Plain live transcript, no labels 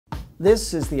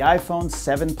This is the iPhone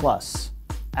 7 Plus,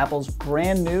 Apple's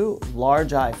brand new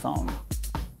large iPhone.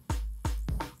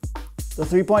 The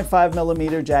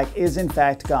 3.5mm jack is in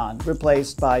fact gone,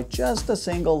 replaced by just a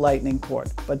single Lightning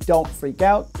port. But don't freak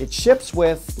out, it ships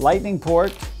with Lightning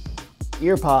port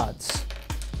earpods.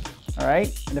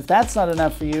 Alright, and if that's not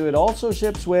enough for you, it also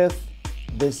ships with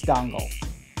this dongle.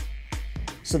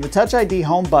 So the Touch ID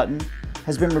home button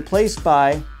has been replaced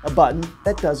by a button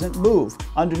that doesn't move.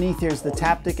 Underneath here's the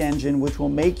Taptic engine, which will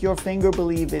make your finger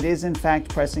believe it is in fact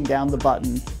pressing down the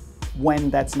button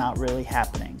when that's not really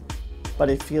happening.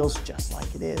 But it feels just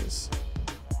like it is.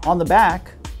 On the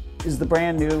back is the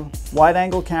brand new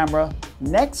wide-angle camera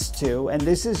next to, and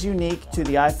this is unique to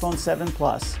the iPhone 7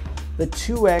 Plus, the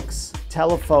 2x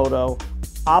telephoto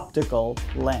optical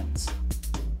lens.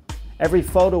 Every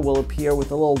photo will appear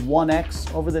with a little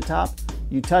 1x over the top.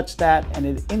 You touch that and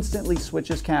it instantly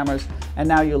switches cameras, and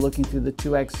now you're looking through the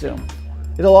 2x zoom.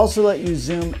 It'll also let you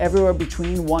zoom everywhere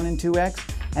between 1 and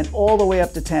 2x and all the way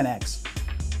up to 10x.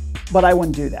 But I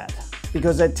wouldn't do that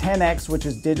because at 10x, which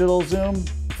is digital zoom,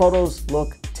 photos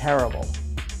look terrible.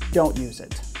 Don't use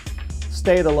it.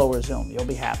 Stay at a lower zoom, you'll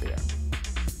be happier.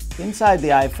 Inside the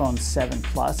iPhone 7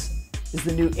 Plus is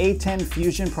the new A10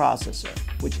 Fusion processor,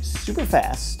 which is super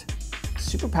fast,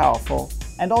 super powerful,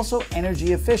 and also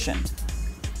energy efficient.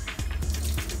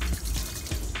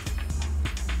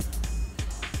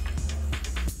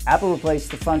 Apple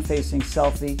replaced the front-facing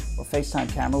selfie or FaceTime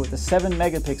camera with a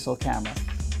 7-megapixel camera,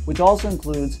 which also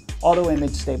includes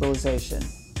auto-image stabilization.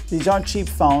 These aren't cheap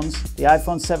phones. The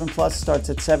iPhone 7 Plus starts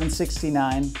at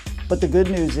 $769, but the good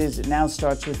news is it now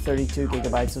starts with 32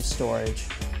 gigabytes of storage,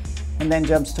 and then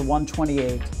jumps to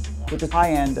 128 with a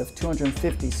high end of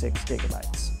 256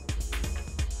 gigabytes.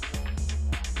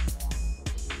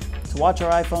 To watch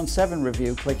our iPhone 7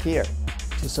 review, click here.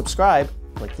 To subscribe,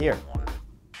 click here.